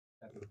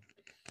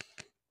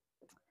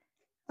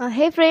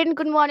Hey friend,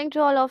 good morning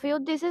to all of you.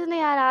 This is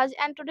Neha Raj,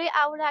 and today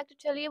I would like to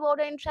tell you about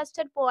an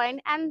interested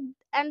point, and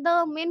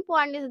the main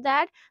point is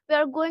that we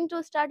are going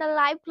to start a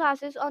live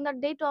classes on the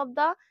date of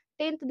the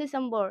 10th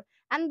December.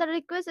 And the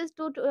request is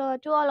to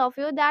all of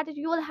you that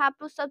you will have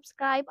to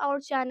subscribe our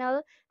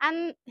channel,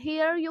 and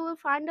here you will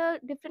find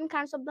different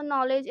kinds of the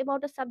knowledge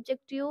about a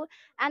subject you,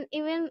 and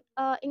even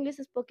English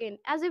spoken.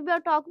 As if we are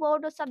talking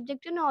about a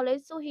subjective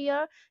knowledge, so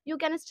here you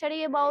can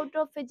study about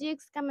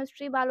physics,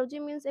 chemistry, biology,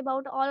 means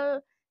about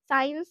all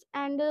science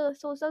and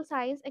social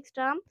science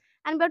extra.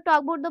 And we're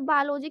talking about the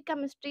biology,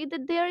 chemistry,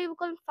 that there you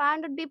can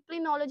find a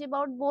deeply knowledge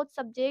about both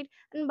subject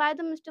and by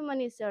the Mr.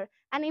 Manish sir.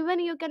 And even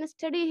you can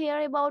study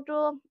here about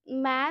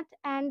math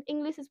and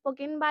English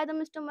spoken by the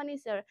Mr.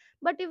 Manish sir.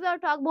 But if we are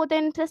talking about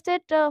an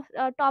interested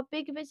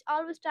topic which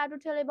always try to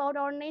tell about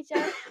our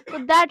nature,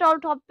 so that all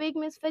topic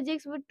means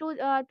physics with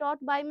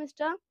taught by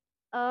Mr.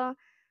 uh,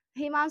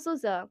 Himanshu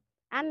sir.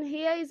 And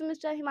here is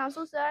Mr.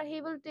 Himanshu sir.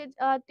 He will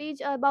teach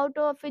about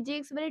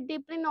physics, very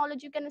deeply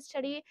knowledge you can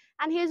study,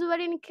 and he is a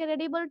very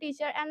incredible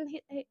teacher. And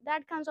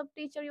that kinds of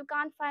teacher you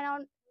can't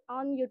find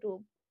on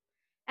YouTube.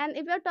 And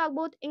if you talk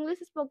about English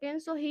spoken,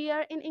 so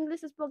here in English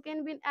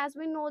spoken, as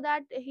we know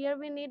that here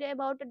we need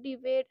about a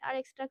debate or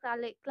extra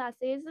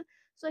classes.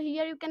 So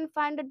here you can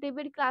find the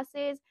debate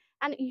classes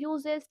and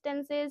uses,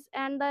 tenses,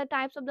 and the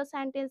types of the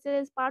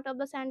sentences, part of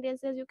the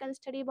sentences you can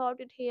study about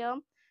it here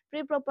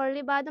pretty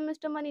properly by the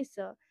Mr. Manish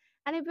sir.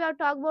 And if you are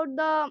talk about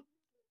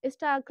the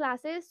star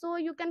classes, so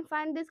you can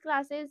find these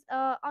classes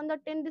on the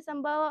 10th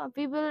December.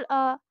 We will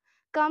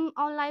come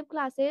on live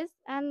classes,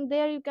 and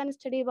there you can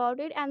study about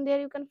it, and there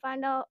you can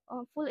find a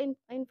full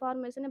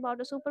information about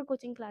the super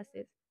coaching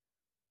classes.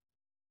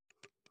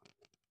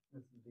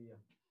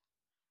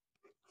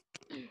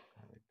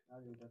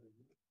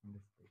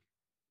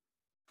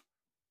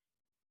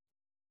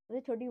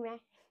 अरे छोटी मैं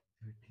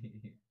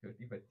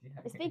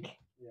speak.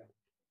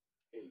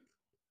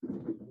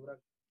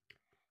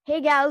 Hey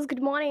guys,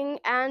 good morning.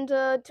 And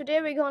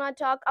today we're gonna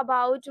talk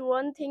about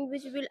one thing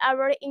which will are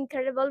very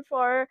incredible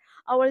for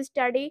our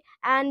study.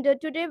 And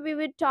today we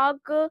will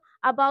talk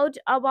about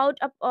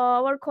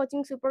our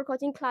coaching, super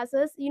coaching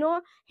classes.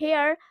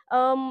 Here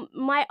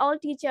my all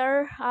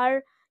teacher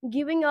are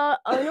giving a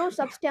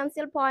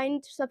substantial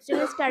point,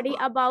 substantial study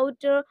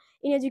about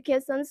in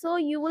education. So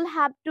you will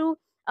have to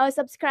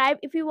subscribe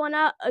if you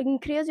wanna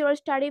increase your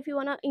study, if you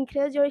wanna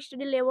increase your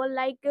study level,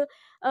 like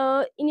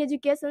in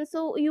education.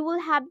 So you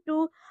will have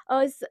to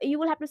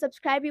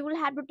subscribe, you will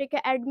have to take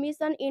a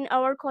admission in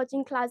our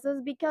coaching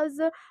classes, because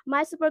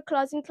my super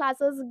coaching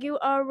classes give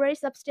a very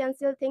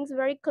substantial things,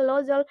 very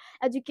colossal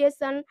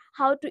education,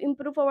 how to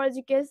improve our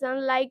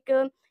education, like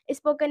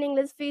spoken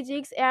English,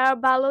 physics, air,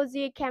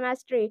 biology,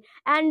 chemistry.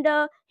 And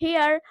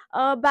here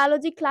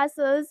biology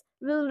classes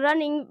will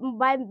running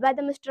by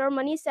the Mr.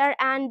 Mani sir,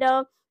 and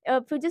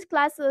physics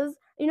classes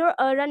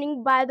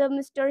running by the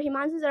Mr.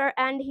 Himanshu sir,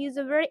 and he's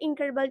a very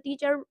incredible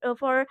teacher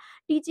for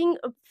teaching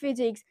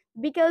physics,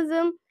 because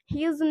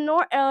he is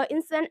no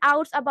ins and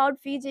outs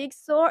about physics.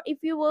 So if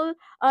you will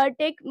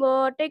take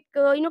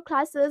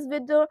classes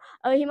with the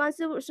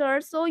Himanshu sir,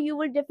 so you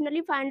will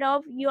definitely find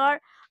out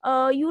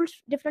you'll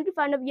definitely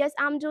find out, yes,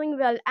 I'm doing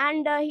well.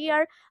 And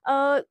here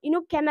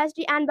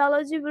chemistry and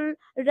biology will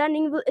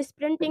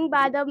sprinting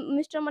by the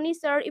Mr. Mani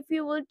sir. If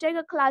you will take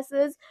a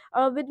classes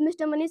with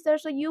Mr. Mani sir,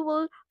 so you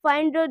will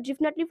find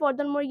definitely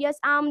furthermore, yes,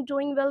 I'm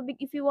doing well,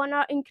 if you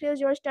wanna increase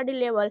your study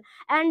level.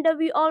 And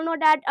we all know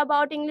that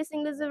about English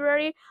is a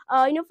very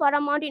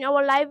paramount in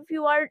our life. If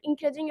you are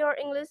increasing your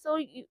English, so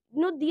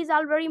these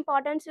are very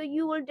important. So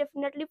you will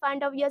definitely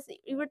find out, yes,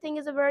 everything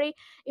is a very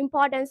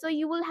important. So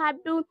you will have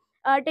to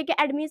take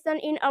admission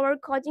in our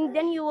coaching,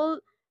 then you will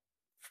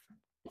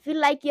feel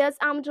like, yes,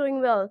 I'm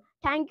doing well.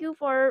 Thank you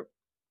for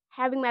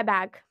having my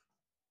back.